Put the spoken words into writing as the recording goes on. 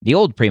the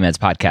Old Pre-Meds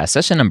Podcast,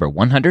 session number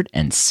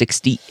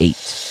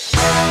 168.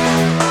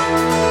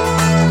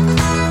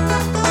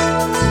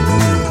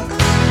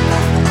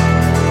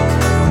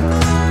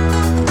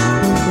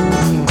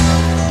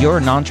 You're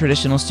a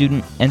non-traditional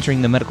student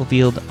entering the medical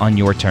field on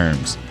your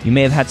terms. You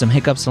may have had some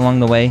hiccups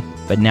along the way,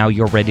 but now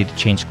you're ready to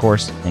change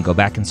course and go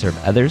back and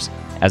serve others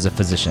as a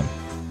physician.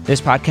 This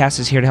podcast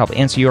is here to help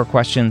answer your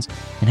questions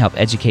and help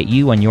educate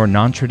you on your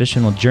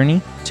non-traditional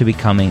journey to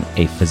becoming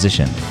a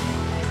physician.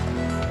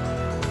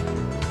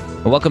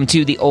 Welcome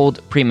to the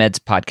Old Pre-Meds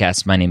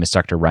Podcast. My name is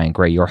Dr. Ryan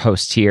Gray, your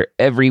host here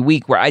every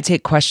week, where I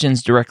take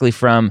questions directly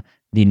from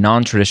the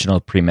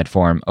non-traditional pre-med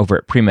forum over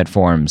at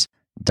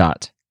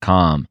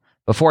premedforums.com.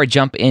 Before I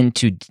jump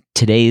into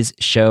today's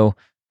show,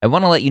 I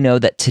want to let you know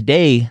that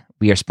today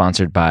we are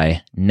sponsored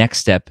by Next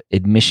Step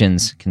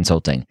Admissions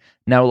Consulting.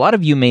 Now, a lot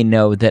of you may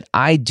know that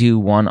I do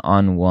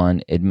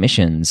one-on-one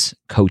admissions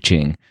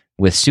coaching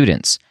with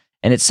students,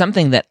 and it's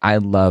something that I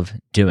love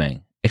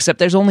doing, except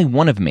there's only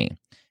one of me.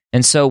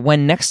 And so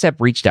when Next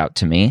Step reached out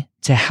to me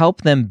to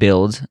help them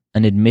build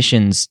an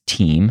admissions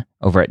team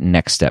over at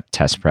Next Step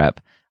Test Prep,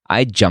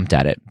 I jumped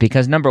at it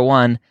because number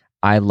one,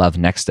 I love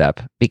Next Step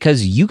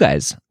because you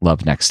guys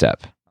love Next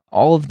Step.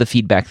 All of the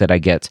feedback that I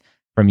get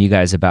from you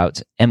guys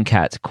about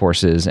MCAT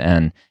courses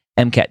and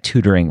MCAT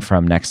tutoring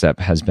from Next Step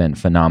has been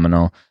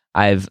phenomenal.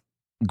 I've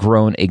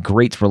grown a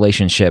great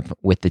relationship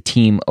with the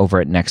team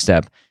over at Next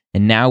Step,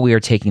 and now we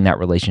are taking that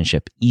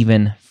relationship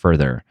even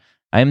further.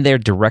 I am their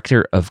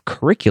director of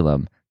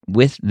curriculum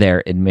with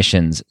their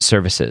admissions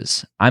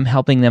services. I'm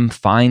helping them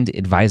find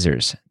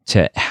advisors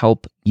to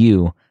help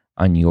you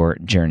on your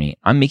journey.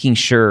 I'm making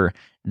sure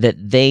that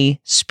they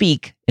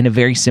speak in a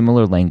very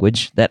similar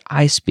language that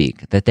I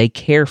speak, that they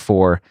care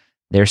for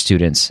their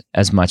students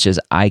as much as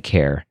I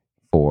care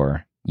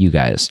for you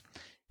guys.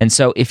 And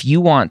so if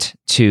you want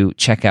to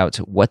check out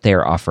what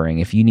they're offering,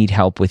 if you need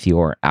help with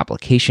your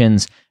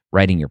applications,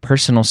 writing your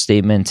personal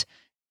statement,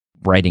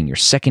 writing your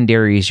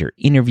secondaries, your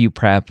interview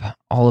prep,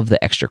 all of the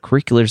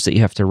extracurriculars that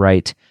you have to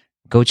write,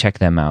 go check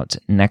them out,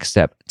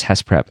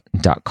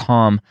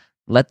 nextsteptestprep.com.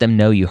 Let them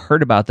know you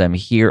heard about them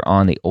here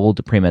on the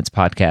Old Pre-Meds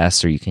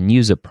Podcast, or you can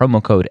use a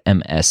promo code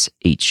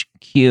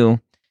MSHQ.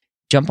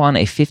 Jump on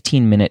a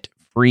 15-minute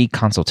free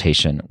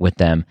consultation with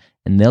them,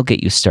 and they'll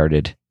get you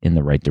started in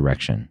the right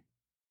direction.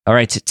 All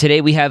right, today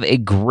we have a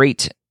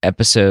great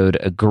episode,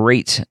 a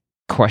great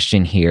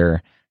question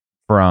here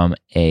from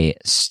a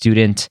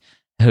student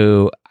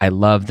who I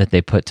love that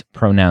they put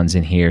pronouns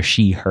in here,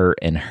 she, her,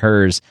 and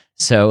hers.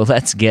 So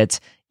let's get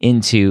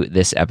into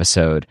this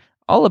episode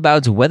all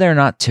about whether or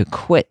not to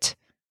quit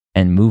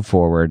and move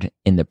forward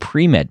in the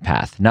pre-med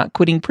path, not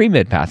quitting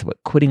pre-med path,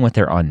 but quitting what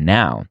they're on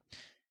now.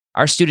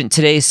 Our student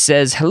today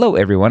says, hello,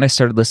 everyone. I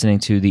started listening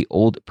to the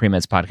Old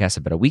Pre-Meds Podcast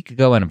about a week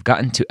ago, and I've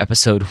gotten to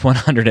episode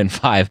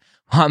 105.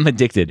 I'm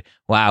addicted.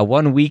 Wow,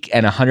 1 week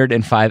and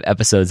 105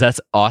 episodes. That's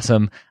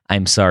awesome.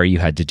 I'm sorry you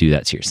had to do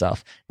that to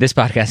yourself. This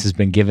podcast has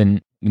been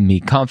giving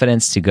me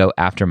confidence to go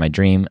after my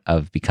dream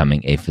of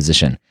becoming a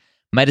physician.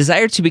 My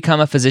desire to become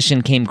a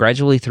physician came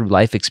gradually through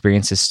life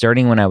experiences,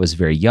 starting when I was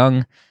very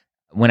young.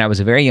 When I was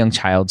a very young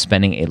child,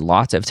 spending a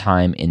lot of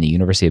time in the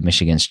University of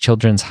Michigan's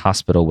Children's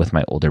Hospital with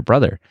my older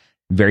brother.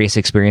 Various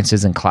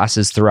experiences and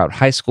classes throughout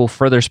high school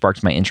further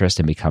sparked my interest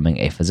in becoming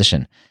a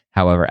physician.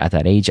 However, at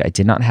that age, I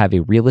did not have a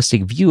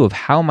realistic view of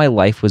how my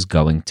life was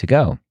going to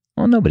go.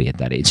 Well, nobody at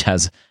that age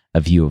has a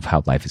view of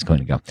how life is going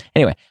to go.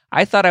 Anyway,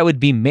 I thought I would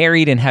be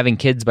married and having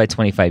kids by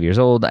 25 years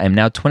old. I am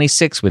now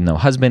 26 with no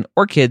husband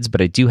or kids,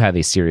 but I do have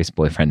a serious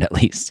boyfriend at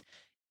least.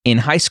 In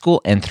high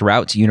school and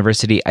throughout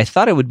university, I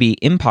thought it would be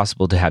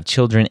impossible to have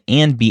children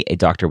and be a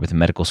doctor with a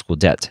medical school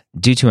debt.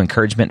 Due to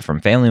encouragement from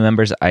family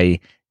members, I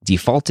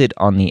defaulted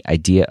on the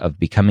idea of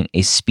becoming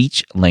a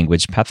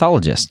speech-language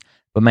pathologist,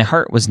 but my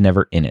heart was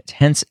never in it,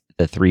 hence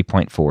the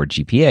 3.4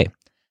 GPA.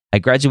 I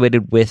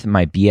graduated with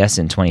my BS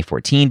in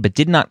 2014, but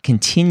did not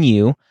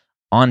continue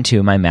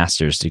onto my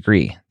master's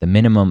degree, the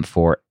minimum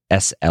for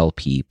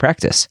SLP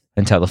practice,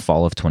 until the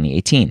fall of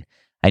 2018.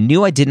 I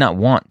knew I did not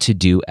want to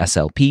do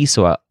SLP,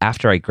 so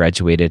after I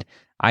graduated,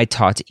 I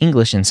taught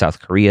English in South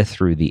Korea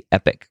through the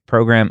EPIC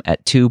program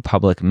at 2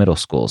 public middle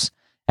schools.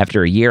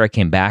 After a year, I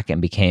came back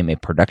and became a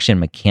production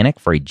mechanic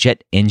for a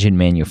jet engine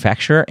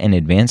manufacturer and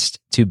advanced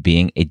to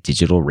being a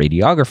digital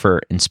radiographer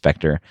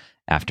inspector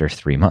after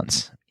 3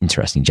 months.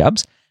 Interesting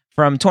jobs.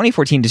 From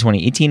 2014 to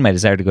 2018, my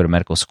desire to go to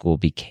medical school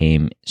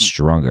became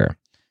stronger.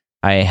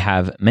 I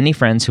have many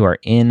friends who are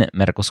in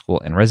medical school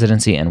and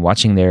residency, and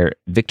watching their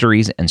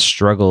victories and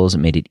struggles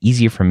made it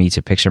easier for me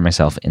to picture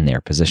myself in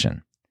their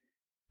position.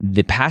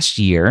 This past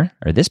year,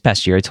 I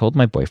told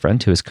my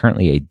boyfriend, who is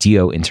currently a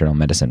DO internal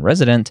medicine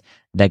resident,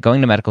 that going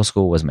to medical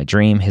school was my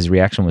dream. His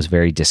reaction was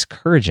very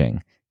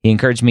discouraging. He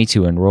encouraged me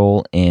to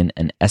enroll in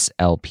an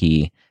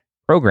SLP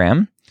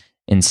program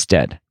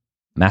instead,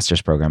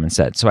 master's program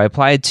instead. So I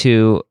applied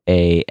to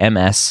a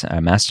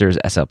master's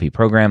SLP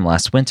program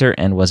last winter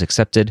and was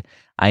accepted.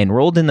 I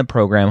enrolled in the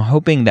program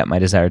hoping that my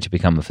desire to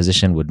become a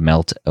physician would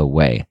melt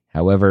away.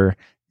 However,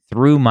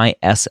 through my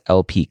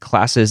SLP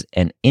classes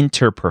and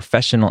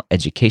interprofessional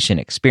education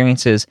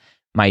experiences,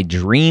 my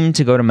dream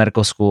to go to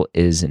medical school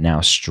is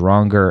now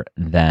stronger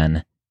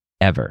than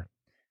ever.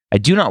 I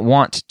do not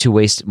want to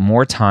waste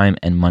more time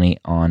and money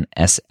on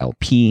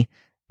SLP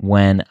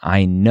when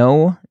I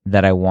know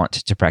that I want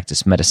to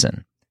practice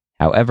medicine.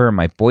 However,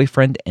 my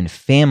boyfriend and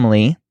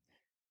family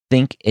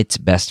think it's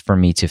best for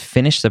me to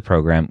finish the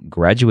program,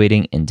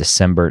 graduating in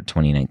December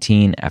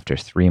 2019 after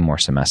 3 more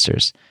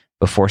semesters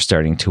before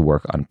starting to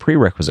work on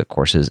prerequisite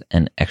courses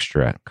and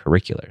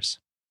extracurriculars.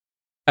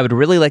 I would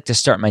really like to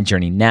start my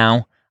journey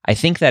now. I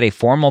think that a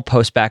formal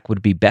postbac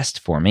would be best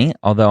for me,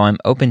 although I'm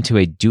open to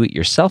a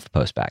do-it-yourself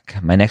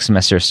postbac. My next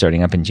semester is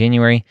starting up in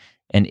January,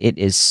 and it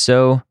is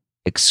so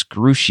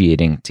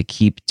excruciating to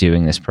keep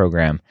doing this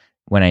program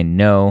when I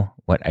know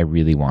what I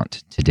really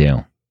want to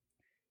do.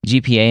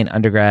 GPA in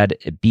undergrad,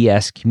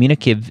 BS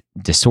Communicative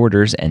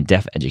Disorders and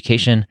Deaf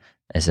Education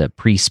as a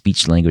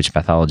pre-speech language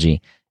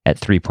pathology at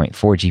 3.4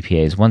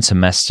 GPAs, 1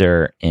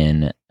 semester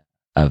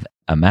of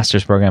a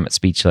master's program at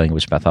speech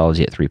language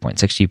pathology at 3.6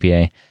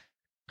 GPA.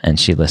 And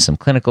she lists some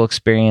clinical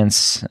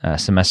experience, a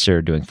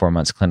semester doing 4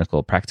 months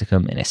clinical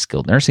practicum in a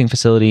skilled nursing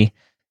facility,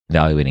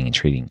 evaluating and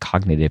treating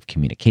cognitive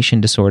communication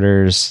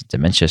disorders,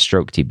 dementia,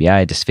 stroke,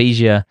 TBI,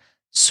 dysphagia,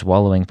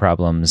 swallowing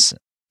problems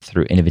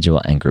through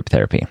individual and group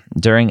therapy.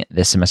 During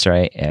this semester,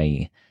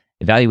 I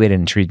evaluated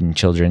and treated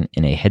children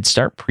in a Head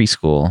Start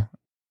preschool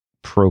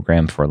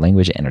program for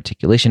language and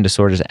articulation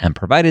disorders and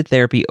provided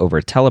therapy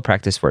over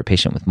telepractice for a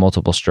patient with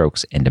multiple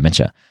strokes and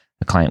dementia,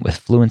 a client with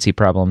fluency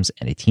problems,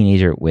 and a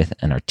teenager with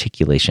an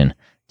articulation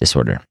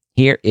disorder.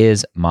 Here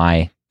is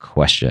my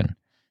question.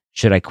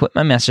 Should I quit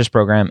my master's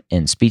program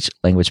in speech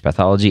language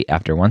pathology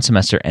after 1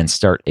 semester and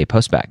start a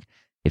postbac?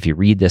 If you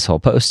read this whole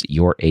post,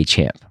 you're a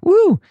champ.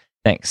 Woo!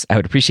 Thanks. I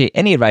would appreciate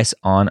any advice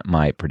on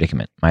my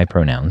predicament. My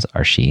pronouns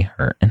are she,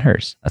 her, and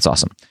hers. That's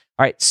awesome.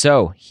 All right,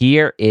 so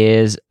here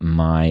is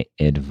my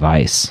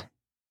advice.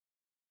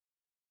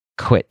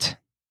 Quit.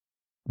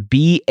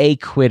 Be a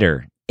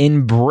quitter.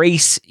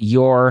 Embrace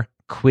your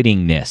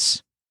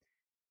quittingness.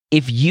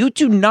 If you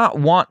do not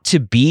want to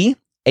be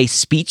a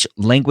speech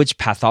language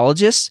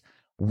pathologist,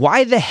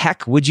 why the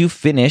heck would you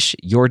finish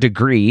your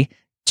degree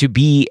to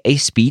be a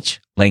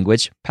speech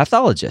language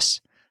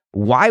pathologist?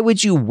 Why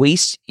would you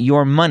waste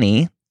your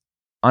money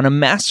on a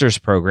master's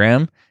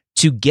program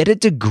to get a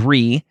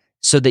degree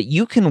so that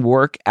you can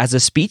work as a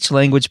speech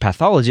language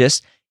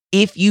pathologist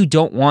if you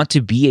don't want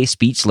to be a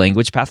speech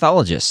language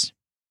pathologist?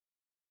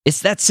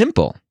 It's that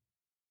simple.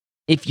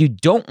 If you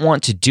don't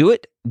want to do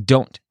it,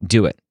 don't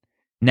do it.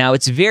 Now,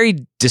 it's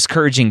very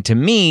discouraging to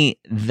me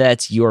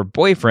that your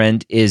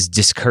boyfriend is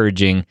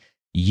discouraging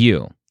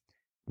you.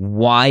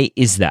 Why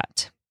is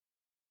that?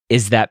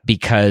 Is that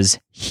because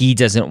he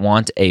doesn't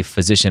want a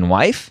physician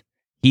wife?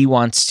 He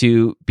wants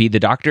to be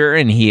the doctor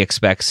and he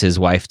expects his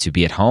wife to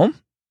be at home?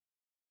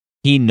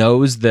 He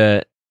knows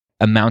the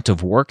amount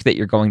of work that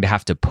you're going to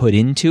have to put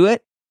into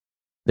it,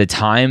 the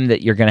time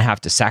that you're going to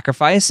have to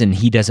sacrifice, and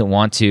he doesn't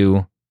want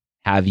to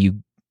have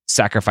you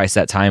sacrifice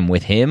that time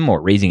with him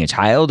or raising a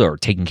child or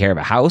taking care of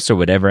a house or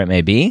whatever it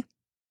may be?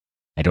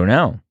 I don't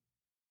know.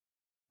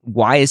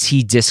 Why is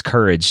he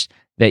discouraged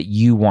that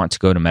you want to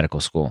go to medical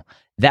school?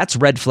 That's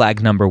red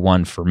flag number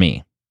 1 for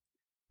me.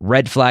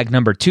 Red flag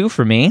number 2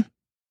 for me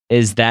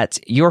is that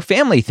your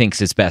family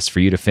thinks it's best for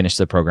you to finish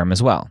the program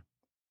as well.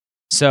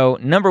 So,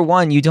 number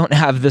 1, you don't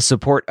have the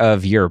support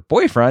of your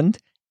boyfriend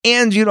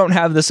and you don't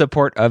have the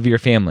support of your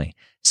family.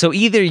 So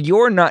either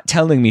you're not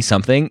telling me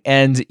something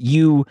and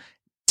you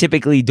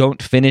typically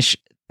don't finish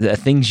the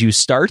things you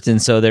start,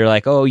 and so they're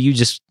like, oh, you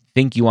just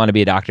think you want to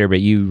be a doctor,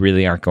 but you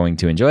really aren't going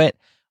to enjoy it.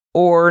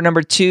 Or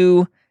number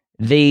 2,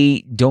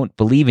 they don't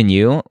believe in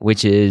you,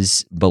 which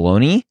is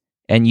baloney,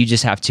 and you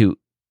just have to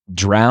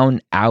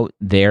drown out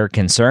their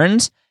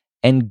concerns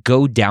and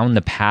go down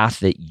the path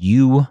that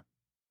you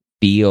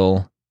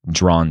feel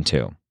drawn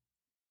to.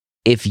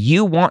 If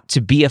you want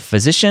to be a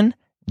physician,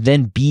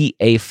 then be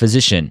a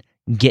physician.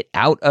 Get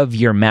out of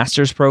your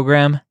master's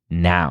program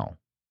now.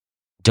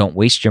 Don't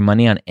waste your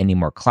money on any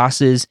more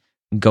classes.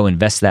 Go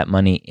invest that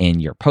money in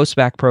your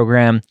postbac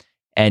program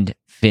and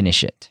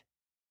finish it.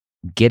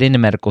 Get into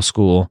medical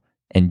school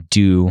and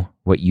do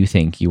what you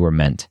think you were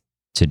meant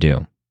to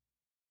do.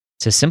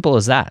 It's as simple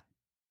as that.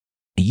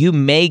 You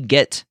may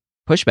get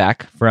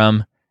pushback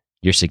from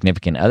your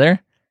significant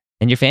other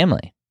and your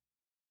family.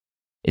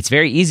 It's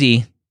very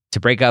easy to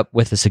break up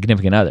with a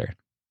significant other.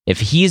 If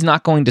he's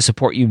not going to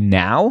support you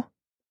now,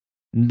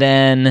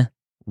 then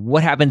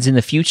what happens in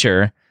the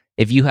future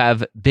if you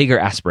have bigger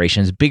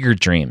aspirations, bigger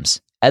dreams,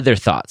 other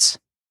thoughts?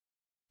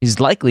 He's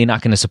likely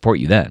not going to support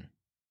you then.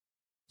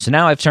 So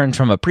now I've turned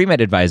from a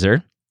pre-med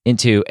advisor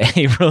into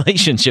a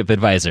relationship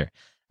advisor.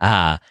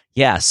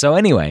 So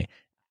anyway,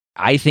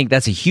 I think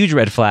that's a huge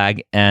red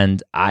flag,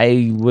 and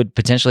I would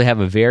potentially have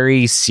a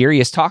very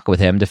serious talk with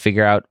him to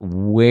figure out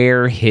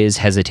where his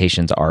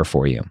hesitations are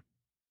for you.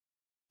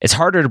 It's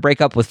harder to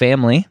break up with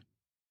family,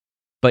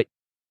 but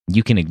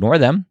you can ignore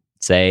them.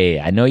 Say,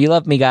 I know you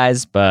love me,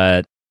 guys,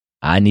 but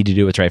I need to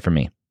do what's right for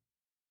me.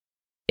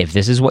 If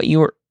this is what you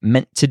were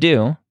meant to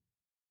do,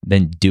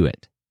 then do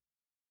it.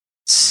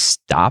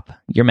 Stop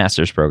your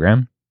master's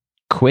program.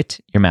 Quit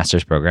your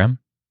master's program.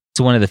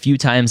 It's one of the few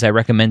times I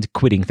recommend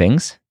quitting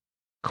things.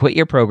 Quit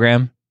your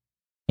program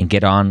and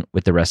get on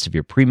with the rest of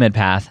your pre-med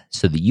path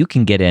so that you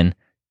can get in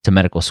to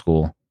medical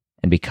school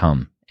and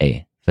become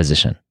a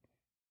physician.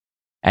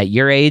 At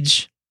your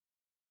age,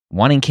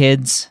 wanting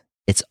kids,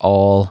 it's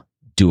all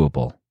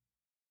doable.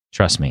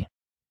 Trust me.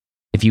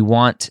 If you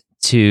want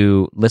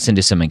to listen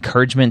to some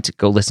encouragement,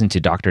 go listen to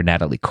Dr.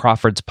 Natalie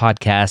Crawford's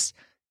podcast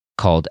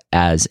called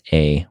As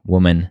a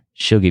Woman.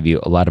 She'll give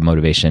you a lot of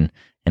motivation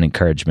and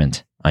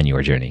encouragement on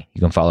your journey. You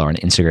can follow her on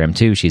Instagram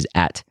too. She's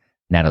at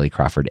Natalie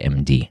Crawford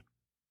MD.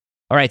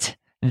 All right,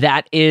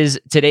 that is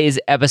today's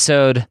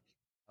episode.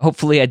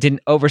 Hopefully I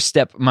didn't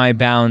overstep my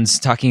bounds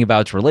talking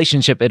about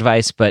relationship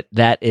advice, but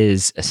that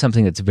is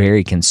something that's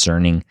very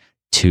concerning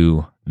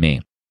to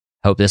me.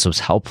 I hope this was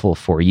helpful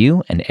for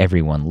you and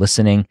everyone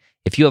listening.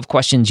 If you have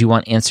questions you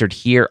want answered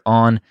here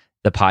on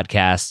the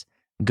podcast,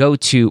 go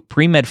to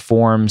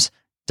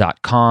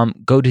premedforums.com.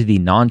 Go to the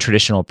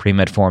non-traditional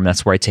pre-med forum.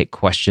 That's where I take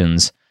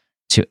questions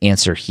to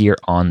answer here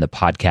on the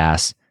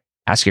podcast.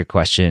 Ask your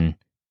question,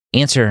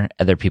 answer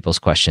other people's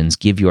questions,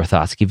 give your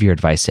thoughts, give your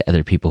advice to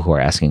other people who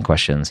are asking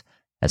questions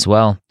as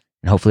well.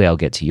 And hopefully I'll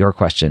get to your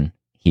question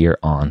here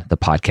on the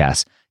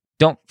podcast.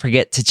 Don't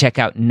forget to check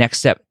out Next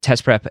Step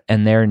Test Prep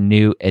and their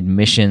new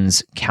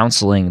admissions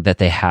counseling that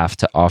they have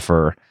to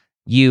offer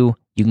you.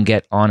 You can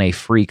get on a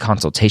free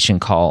consultation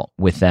call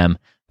with them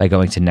by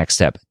going to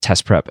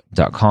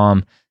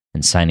nextsteptestprep.com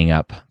and signing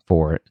up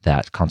for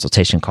that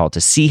consultation call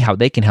to see how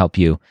they can help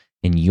you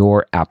in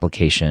your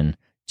application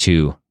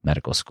to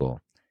medical school.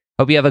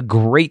 Hope you have a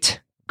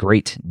great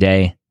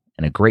day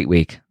and a great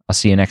week. I'll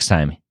see you next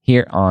time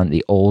here on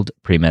the Old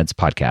Pre-Meds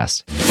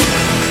Podcast.